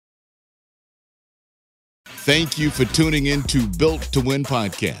Thank you for tuning in to Built to Win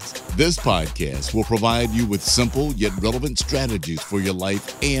podcast. This podcast will provide you with simple yet relevant strategies for your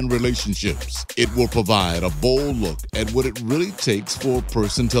life and relationships. It will provide a bold look at what it really takes for a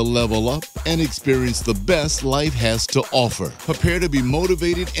person to level up and experience the best life has to offer. Prepare to be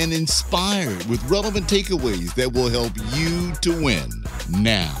motivated and inspired with relevant takeaways that will help you to win.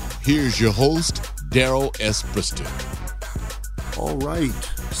 Now, here's your host, Darryl S. Brister. All right,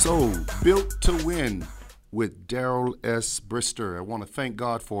 so Built to Win with Darryl S. Brister. I want to thank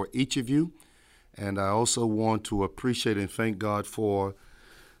God for each of you, and I also want to appreciate and thank God for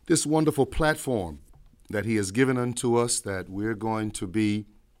this wonderful platform that He has given unto us, that we're going to be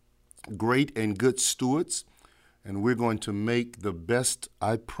great and good stewards, and we're going to make the best,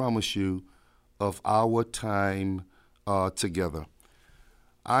 I promise you, of our time together.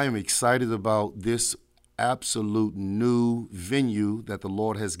 I am excited about this absolute new venue that the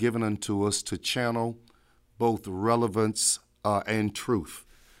Lord has given unto us to channel both relevance and truth.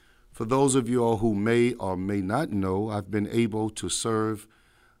 For those of you all who may or may not know, I've been able to serve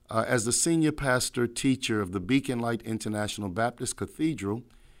as the senior pastor teacher of the Beacon Light International Baptist Cathedral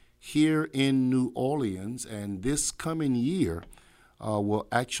here in New Orleans, and this coming year will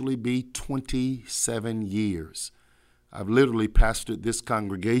actually be 27 years. I've literally pastored this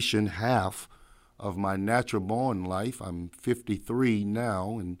congregation half of my natural born life. I'm 53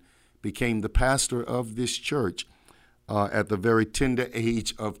 now and became the pastor of this church at the very tender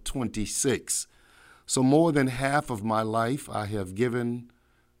age of 26. So more than half of my life, I have given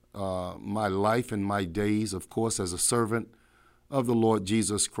my life and my days, of course, as a servant of the Lord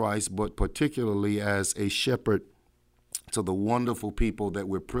Jesus Christ, but particularly as a shepherd to the wonderful people that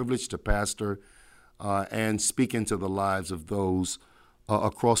we're privileged to pastor and speak into the lives of those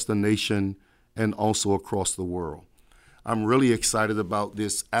across the nation and also across the world. I'm really excited about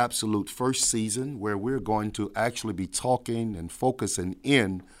this absolute first season where we're going to actually be talking and focusing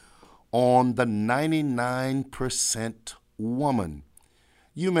in on the 99% woman.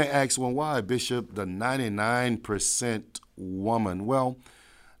 You may ask, well, why, Bishop, the 99% woman? Well,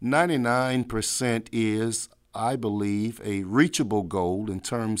 99% is, I believe, a reachable goal in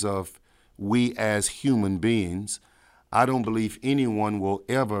terms of we as human beings. I don't believe anyone will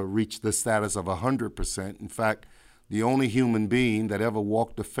ever reach the status of 100%. In fact, the only human being that ever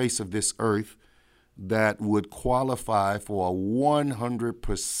walked the face of this earth that would qualify for a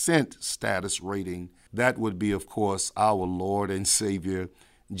 100% status rating, that would be, of course, our Lord and Savior,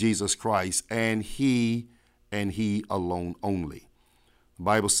 Jesus Christ, and He alone only. The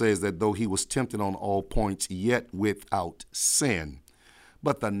Bible says that though He was tempted on all points, yet without sin.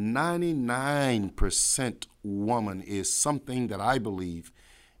 But the 99% woman is something that I believe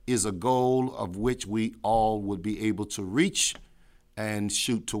is a goal of which we all would be able to reach and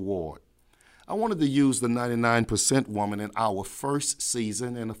shoot toward. I wanted to use the 99% woman in our first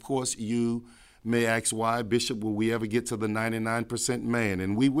season, and of course you may ask, why, Bishop, will we ever get to the 99% man?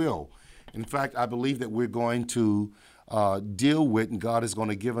 And we will. In fact, I believe that we're going to deal with, and God is going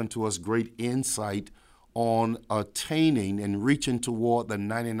to give unto us great insight on attaining and reaching toward the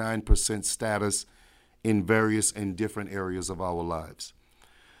 99% status in various and different areas of our lives.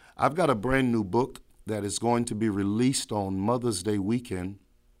 I've got a brand new book that is going to be released on Mother's Day weekend,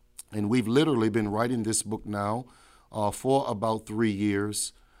 and we've literally been writing this book now for about 3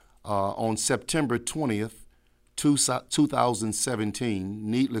 years. On September 20th, 2017,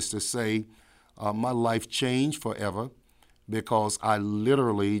 needless to say, my life changed forever because I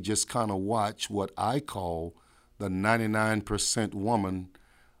literally just kind of watched what I call the 99% woman.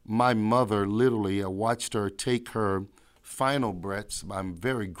 My mother, literally, I watched her take her final breaths. I'm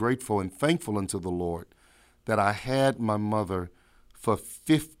very grateful and thankful unto the Lord that I had my mother for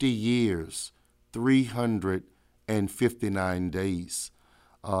 50 years, 359 days.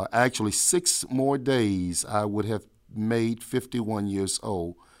 Actually, 6 more days I would have made 51 years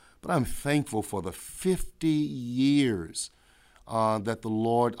old. But I'm thankful for the 50 years that the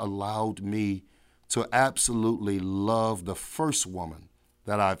Lord allowed me to absolutely love the first woman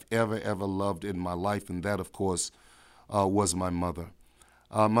that I've ever loved in my life, and that, of course, was my mother.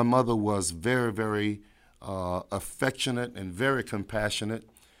 My mother was very, very affectionate and very compassionate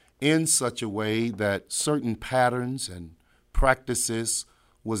in such a way that certain patterns and practices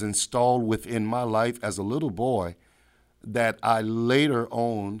was installed within my life as a little boy that I later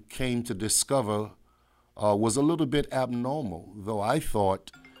on came to discover was a little bit abnormal, though I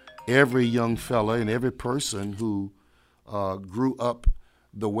thought every young fella and every person who grew up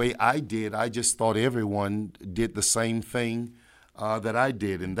the way I did, I just thought everyone did the same thing that I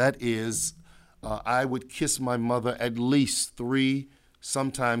did, and that is I would kiss my mother at least 3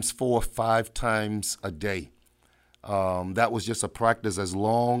 sometimes 4 or 5 times a day. That was just a practice as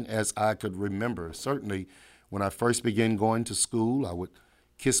long as I could remember. Certainly, when I first began going to school, I would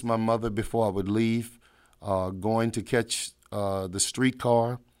kiss my mother before I would leave, going to catch the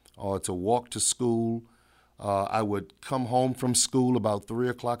streetcar or to walk to school. I would come home from school about 3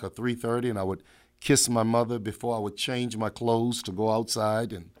 o'clock or 3:30, and I would kiss my mother before I would change my clothes to go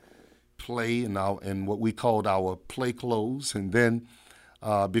outside and play in what we called our play clothes. And then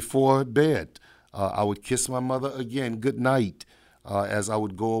before bed, I would kiss my mother again, good night, as I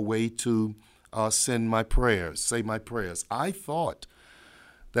would go away to say my prayers. I thought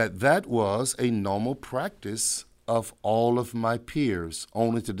that was a normal practice of all of my peers,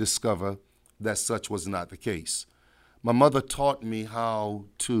 only to discover that such was not the case. My mother taught me how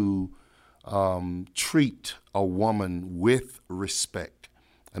to treat a woman with respect.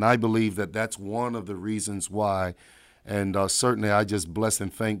 And I believe that that's one of the reasons why. And certainly I just bless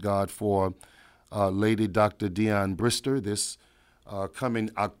and thank God for Lady Dr. Brister. This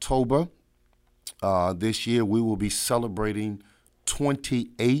coming October this year, we will be celebrating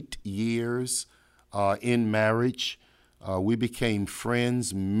 28 years in marriage. We became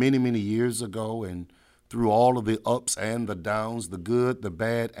friends many, many years ago, and through all of the ups and the downs, the good, the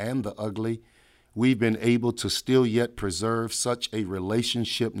bad, and the ugly, we've been able to still yet preserve such a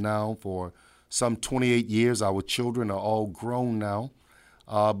relationship now for some 28 years. Our children are all grown now,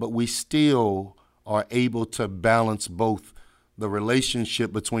 but we still are able to balance both the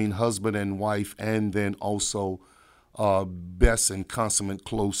relationship between husband and wife and then also best and consummate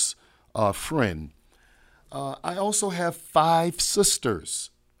close friend. I also have 5 sisters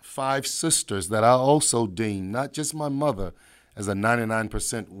that I also deem, not just my mother, as a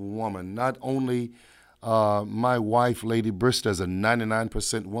 99% woman. Not only my wife, Lady Brister, as a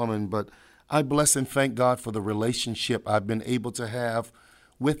 99% woman, but I bless and thank God for the relationship I've been able to have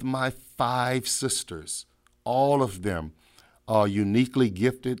with my 5 sisters. All of them are uniquely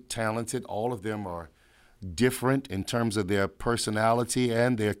gifted, talented. All of them are different in terms of their personality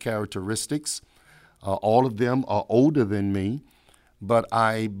and their characteristics. All of them are older than me, but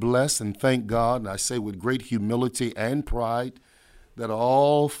I bless and thank God, and I say with great humility and pride, that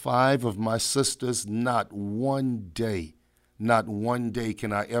all 5 of my sisters, not one day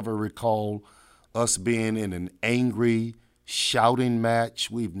can I ever recall us being in an angry, shouting match.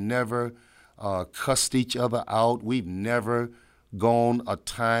 We've never cussed each other out. We've never gone a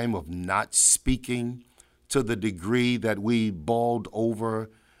time of not speaking to the degree that we bawled over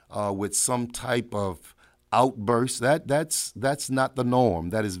with some type of outburst. That's not the norm.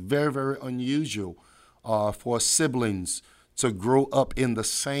 That is very, very unusual for siblings to grow up in the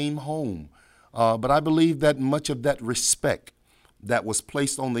same home. But I believe that much of that respect that was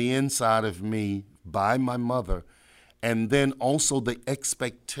placed on the inside of me by my mother, and then also the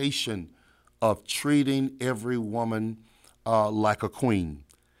expectation of treating every woman like a queen.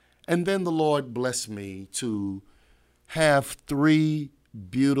 And then the Lord blessed me to have 3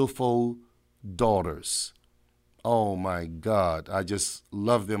 beautiful daughters. Oh my God, I just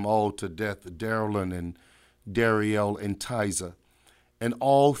love them all to death, Darryl and Darryl and Tiza. And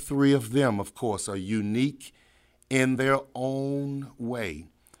all 3 of them, of course, are unique in their own way.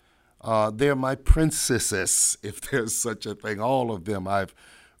 They're my princesses, if there's such a thing. All of them. I've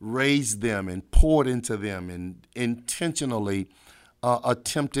raised them and poured into them and intentionally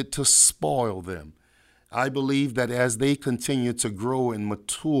attempted to spoil them. I believe that as they continue to grow and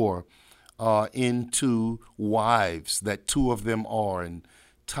mature into wives, that 2 of them are, and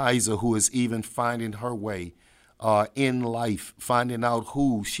Tiza, who is even finding her way in life, finding out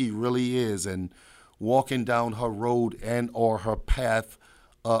who she really is and walking down her road and or her path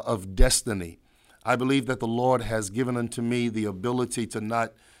of destiny. I believe that the Lord has given unto me the ability to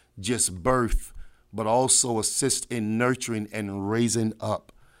not just birth, but also assist in nurturing and raising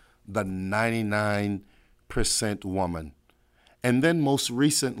up the 99% woman. And then most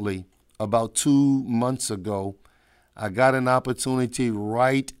recently, about 2 months ago, I got an opportunity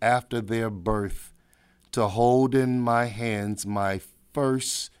right after their birth to hold in my hands my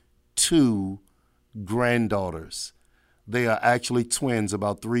first 2 granddaughters. They are actually twins,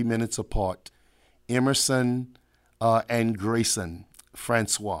 about 3 minutes apart, Emerson and Grayson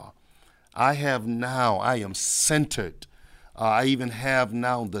Francois. I am centered. I even have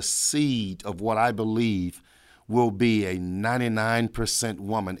now the seed of what I believe will be a 99%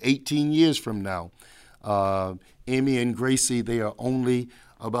 woman. 18 years from now, Amy and Gracie, they are only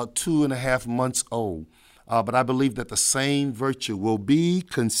about 2.5 months old. But I believe that the same virtue will be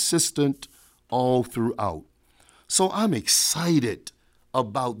consistent all throughout. So I'm excited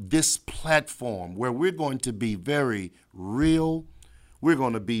about this platform where we're going to be very real. We're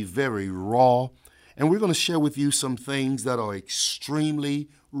going to be very raw, and we're going to share with you some things that are extremely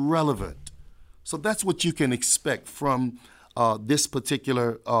relevant. So that's what you can expect from this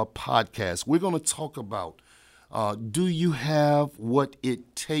particular podcast. We're going to talk about, do you have what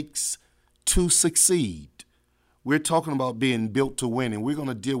it takes to succeed? We're talking about being built to win, and we're going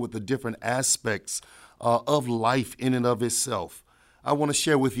to deal with the different aspects of life in and of itself. I want to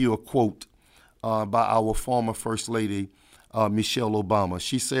share with you a quote by our former First Lady, Michelle Obama.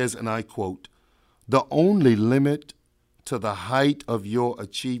 She says, and I quote, "The only limit to the height of your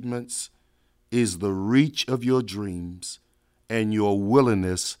achievements is the reach of your dreams and your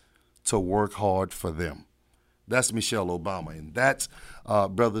willingness to work hard for them." That's Michelle Obama. And that's,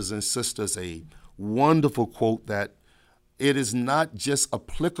 brothers and sisters, a wonderful quote that it is not just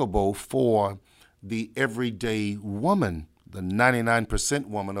applicable for the everyday woman, the 99%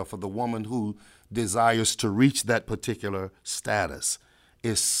 woman, or for the woman who desires to reach that particular status.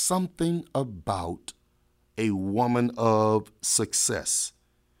 It's something about a woman of success.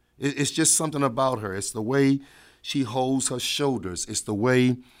 It's just something about her. It's the way she holds her shoulders. It's the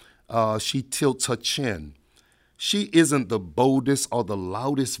way she tilts her chin. She isn't the boldest or the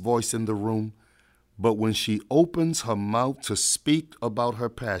loudest voice in the room, but when she opens her mouth to speak about her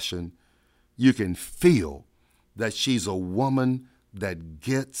passion, you can feel that she's a woman that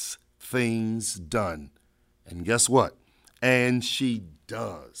gets things done. And guess what? And she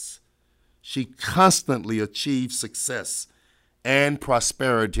does. She constantly achieves success and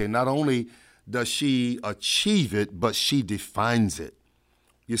prosperity. And not only does she achieve it, but she defines it.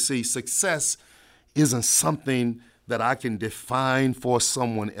 You see, success isn't something that I can define for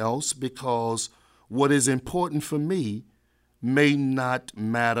someone else, because what is important for me may not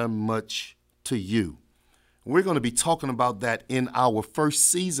matter much to you. We're going to be talking about that in our first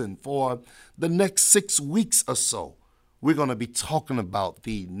season for the next 6 weeks or so. We're going to be talking about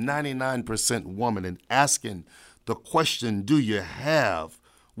the 99% woman and asking the question, do you have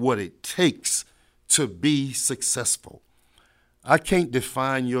what it takes to be successful? I can't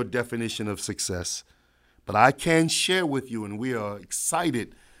define your definition of success, but I can share with you, and we are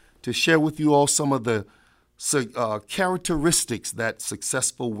excited to share with you all some of the characteristics that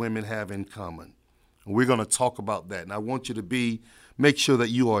successful women have in common. And we're going to talk about that. And I want you to make sure that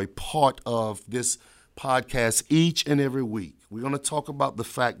you are a part of this podcast each and every week. We're going to talk about the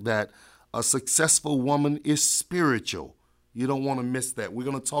fact that a successful woman is spiritual. You don't want to miss that. We're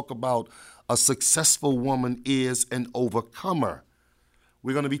going to talk about a successful woman is an overcomer.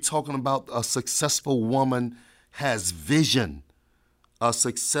 We're going to be talking about a successful woman has vision. A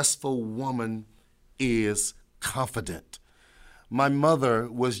successful woman is confident. My mother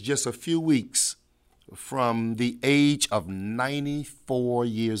was just a few weeks from the age of 94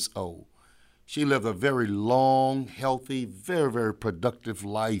 years old. She lived a very long, healthy, very, very productive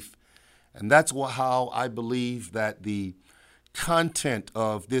life. And that's how I believe that the content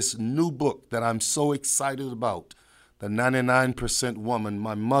of this new book that I'm so excited about, The 99% Woman,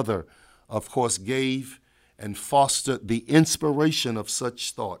 my mother, of course, gave and fostered the inspiration of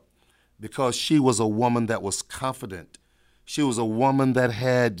such thought, because she was a woman that was confident. She was a woman that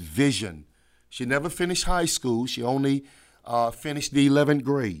had vision. She never finished high school. She only finished the 11th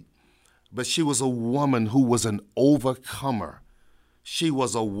grade. But she was a woman who was an overcomer. She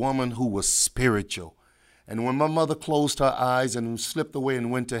was a woman who was spiritual. And when my mother closed her eyes and slipped away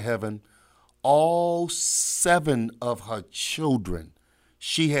and went to heaven, all 7 of her children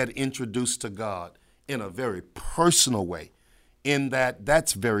she had introduced to God in a very personal way. In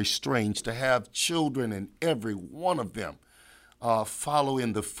that's very strange to have children and every one of them follow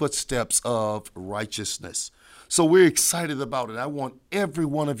in the footsteps of righteousness. So we're excited about it. I want every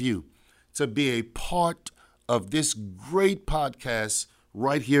one of you to be a part of this great podcast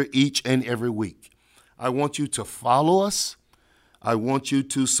right here each and every week. I want you to follow us. I want you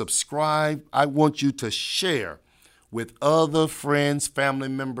to subscribe. I want you to share with other friends, family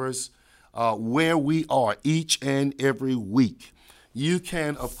members, where we are each and every week. You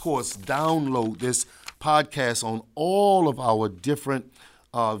can, of course, download this podcast on all of our different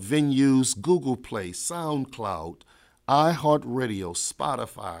venues: Google Play, SoundCloud, iHeartRadio,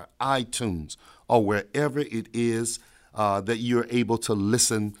 Spotify, iTunes, or wherever it is that you're able to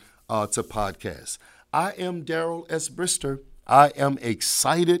listen to podcasts. I am Darryl S. Brister. I am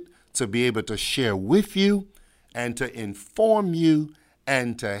excited to be able to share with you and to inform you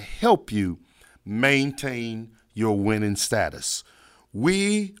and to help you maintain your winning status.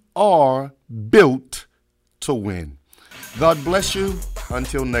 We are built to win. God bless you.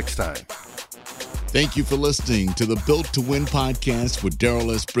 Until next time. Thank you for listening to the Built to Win podcast with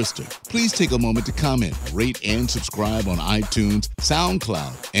Darryl S. Brister. Please take a moment to comment, rate, and subscribe on iTunes,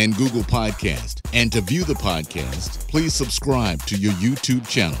 SoundCloud, and Google Podcast. And to view the podcast, please subscribe to your YouTube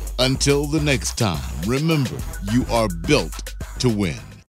channel. Until the next time, remember, you are built to win.